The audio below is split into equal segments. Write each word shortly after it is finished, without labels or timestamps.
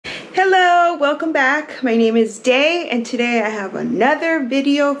welcome back. My name is Day and today I have another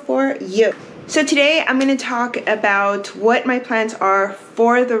video for you. So today I'm going to talk about what my plans are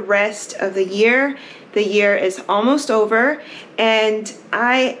for the rest of the year. The year is almost over and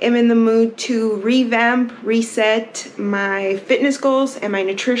I am in the mood to revamp, reset my fitness goals and my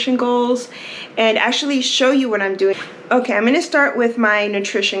nutrition goals and actually show you what I'm doing. Okay, I'm going to start with my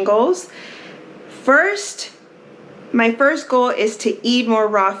nutrition goals. My first goal is to eat more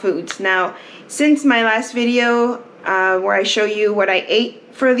raw foods. Now, since my last video where I show you what I ate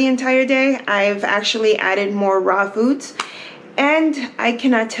for the entire day, I've actually added more raw foods. And I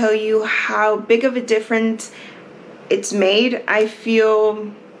cannot tell you how big of a difference it's made. I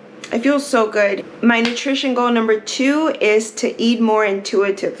feel so good. My nutrition goal number 2 is to eat more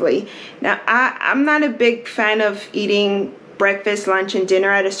intuitively. Now, I'm not a big fan of eating breakfast, lunch, and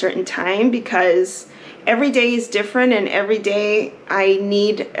dinner at a certain time because every day is different and every day I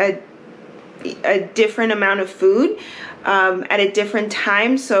need a different amount of food at a different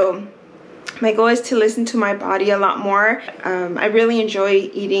time. So my goal is to listen to my body a lot more. I really enjoy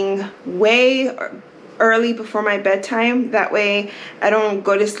eating way early before my bedtime. That way I don't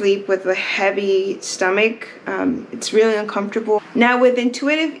go to sleep with a heavy stomach. It's really uncomfortable. Now with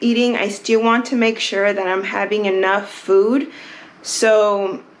intuitive eating, I still want to make sure that I'm having enough food.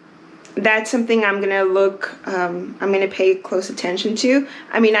 So that's something I'm gonna pay close attention to.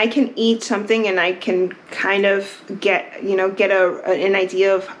 I mean, I can eat something and I can kind of get an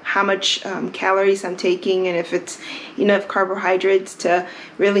idea of how much calories I'm taking and if it's enough carbohydrates to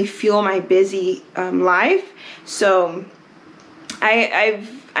really fuel my busy life. So I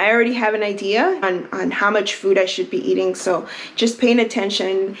already have an idea on how much food I should be eating, so just paying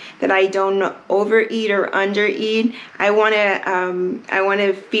attention that I don't overeat or undereat. I want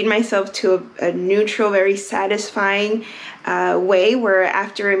to feed myself to a neutral, very satisfying way where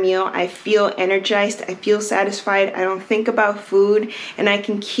after a meal I feel energized, I feel satisfied, I don't think about food, and I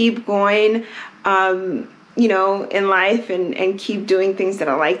can keep going in life and keep doing things that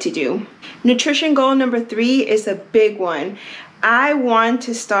I like to do. Nutrition goal number 3 is a big one. I want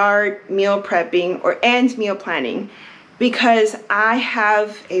to start meal prepping and meal planning because I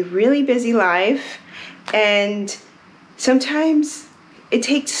have a really busy life and sometimes it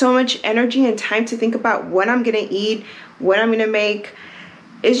takes so much energy and time to think about what I'm gonna eat, what I'm gonna make.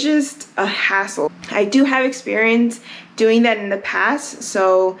 It's just a hassle. I do have experience doing that in the past,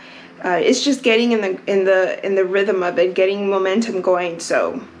 so it's just getting in the rhythm of it, getting momentum going.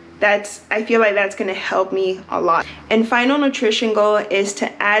 So I feel like that's gonna help me a lot. And final nutrition goal is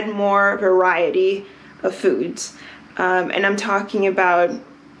to add more variety of foods. And I'm talking about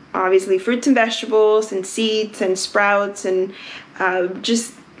obviously fruits and vegetables and seeds and sprouts and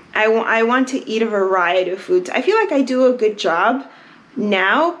I want to eat a variety of foods. I feel like I do a good job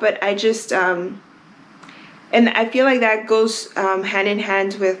now, but I just, and I feel like that goes hand in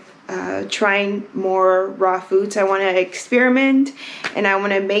hand with trying more raw foods. I want to experiment and I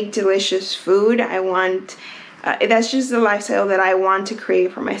want to make delicious food. That's just the lifestyle that I want to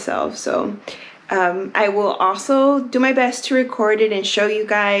create for myself. So I will also do my best to record it and show you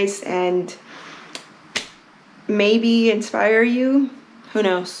guys and maybe inspire you. Who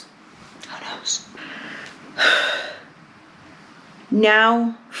knows? Who knows?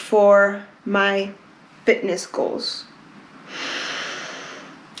 Now for my fitness goals.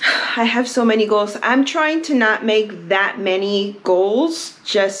 I have so many goals. I'm trying to not make that many goals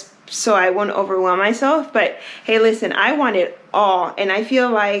just so I won't overwhelm myself. But hey, listen, I want it all, and I feel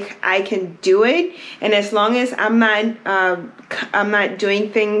like I can do it. And as long as I'm not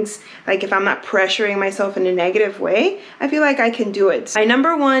doing things like if I'm not pressuring myself in a negative way, I feel like I can do it. My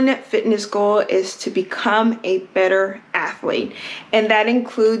number 1 fitness goal is to become a better athlete, and that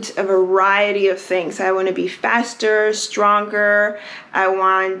includes a variety of things. I want to be faster, stronger. I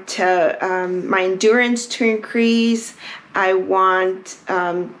want to my endurance to increase. I want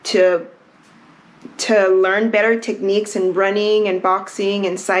to learn better techniques in running and boxing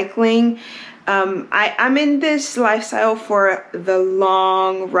and cycling. I'm in this lifestyle for the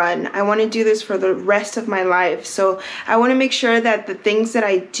long run. I want to do this for the rest of my life. So I want to make sure that the things that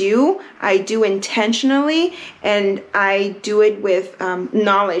I do intentionally and I do it with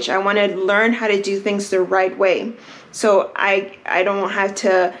knowledge. I want to learn how to do things the right way. So I don't have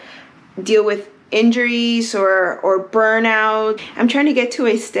to deal with injuries or burnout. I'm trying to get to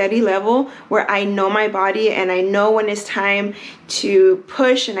a steady level where I know my body and I know when it's time to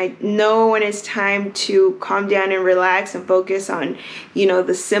push and I know when it's time to calm down and relax and focus on,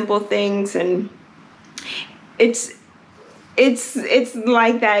 the simple things. And it's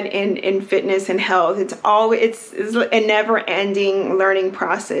like that in fitness and health. It's always it's a never-ending learning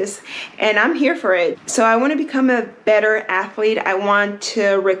process, and I'm here for it. So I want to become a better athlete. I want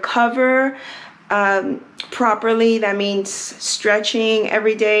to recover properly. That means stretching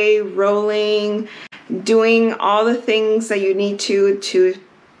every day, rolling, doing all the things that you need to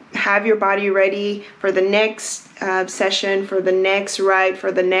have your body ready for the next session, for the next ride,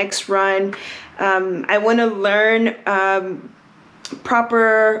 for the next run. I want to learn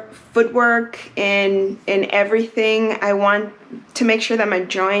proper footwork in everything. I want to make sure that my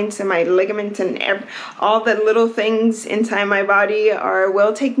joints and my ligaments and all the little things inside my body are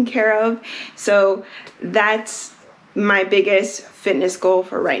well taken care of. So that's my biggest fitness goal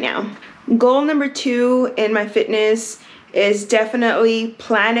for right now. Goal number 2 in my fitness is definitely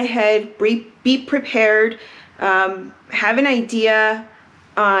plan ahead, be prepared, have an idea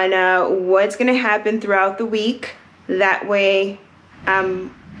on what's going to happen throughout the week. That way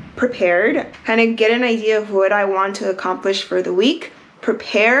I'm prepared, kind of get an idea of what I want to accomplish for the week.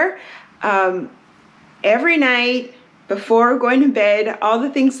 Prepare every night before going to bed all the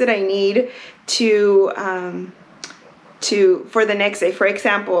things that I need to for the next day. For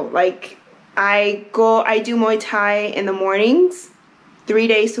example, like I do Muay Thai in the mornings 3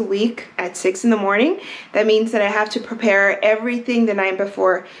 days a week at 6 in the morning. That means that I have to prepare everything the night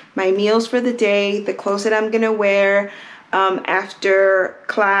before. My meals for the day, the clothes that I'm gonna wear after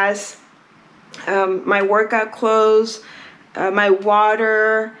class, my workout clothes, my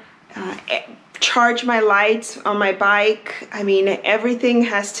water, charge my lights on my bike. I mean, everything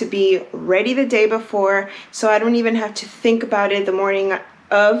has to be ready the day before, so I don't even have to think about it the morning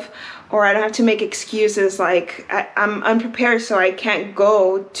of, or I don't have to make excuses like I'm unprepared, so I can't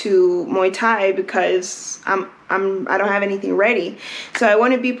go to Muay Thai because I don't have anything ready. So I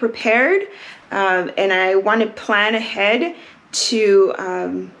want to be prepared, and I want to plan ahead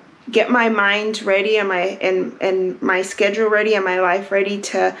to get my mind ready and my schedule ready and my life ready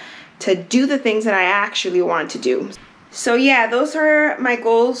to do the things that I actually want to do. So yeah, those are my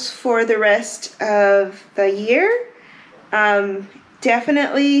goals for the rest of the year. I'm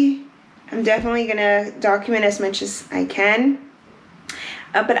definitely gonna document as much as I can,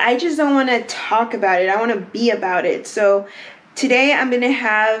 but I just don't want to talk about it. I want to be about it. So today I'm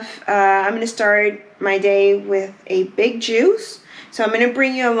gonna start my day with a big juice. So I'm gonna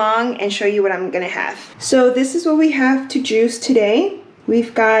bring you along and show you what I'm gonna have. So this is what we have to juice today.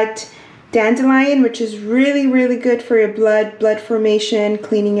 We've got dandelion, which is really, really good for your blood formation,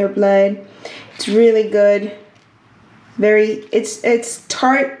 cleaning your blood. It's really good. It's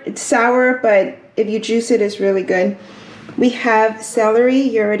tart, it's sour, but if you juice it, it's really good. We have celery.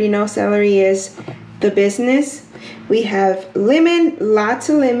 You already know celery is the business. We have lemon, lots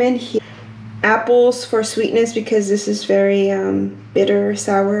of lemon here. Apples for sweetness because this is very bitter,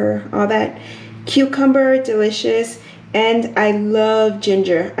 sour, all that. Cucumber, delicious. And I love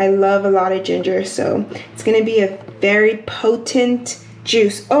ginger. I love a lot of ginger, so it's gonna be a very potent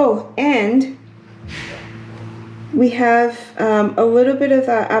juice. Oh, and we have a little bit of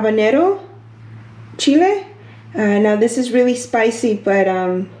habanero chile. Now this is really spicy, but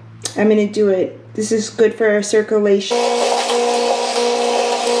I'm gonna do it. This is good for our circulation.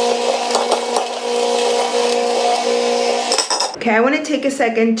 Okay, I want to take a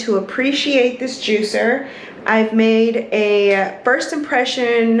second to appreciate this juicer. I've made a first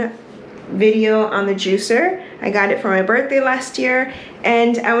impression video on the juicer. I got it for my birthday last year,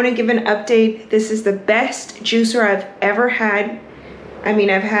 and I want to give an update. This is the best juicer I've ever had. I mean,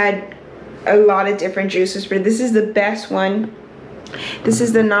 I've had a lot of different juicers, but this is the best one. This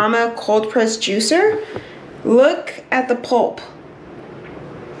is the Nama cold press juicer. Look at the pulp.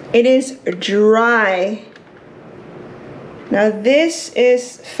 It is dry. Now this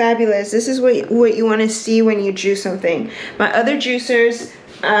is fabulous. This is what you want to see when you juice something. My other juicers,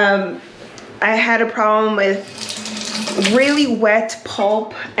 I had a problem with really wet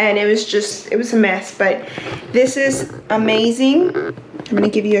pulp, and it was a mess, but this is amazing. I'm gonna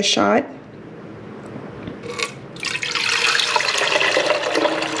give you a shot.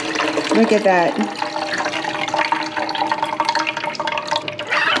 Look at that.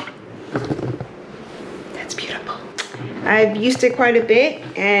 I've used it quite a bit,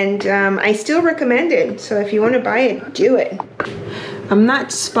 and I still recommend it. So if you want to buy it, do it. I'm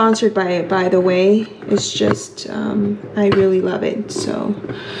not sponsored by it, by the way. It's just, I really love it. So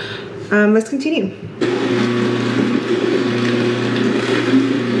let's continue.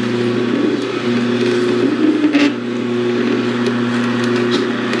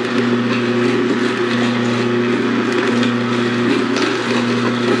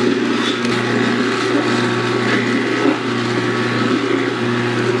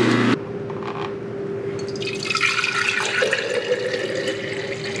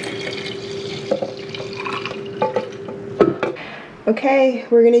 Okay,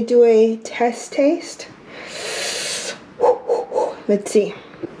 we're gonna do a test taste. Let's see.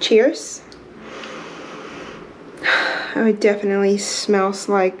 Cheers. Oh, it definitely smells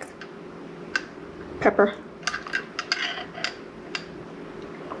like pepper.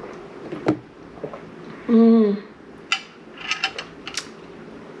 Mmm.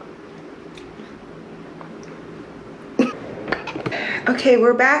 Okay,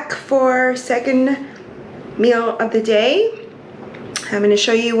 we're back for second meal of the day. I'm going to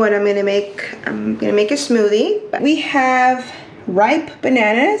show you what I'm going to make. I'm going to make a smoothie. We have ripe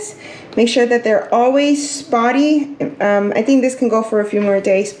bananas. Make sure that they're always spotty. I think this can go for a few more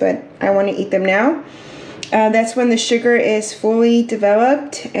days, but I want to eat them now. That's when the sugar is fully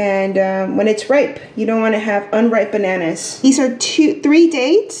developed, and when it's ripe. You don't want to have unripe bananas. These are 3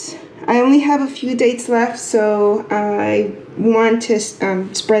 dates. I only have a few dates left, so I want to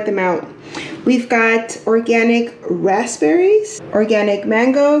spread them out. We've got organic raspberries, organic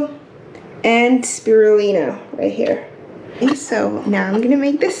mango, and spirulina right here. Okay, so now I'm gonna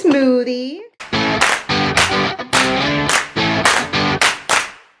make the smoothie.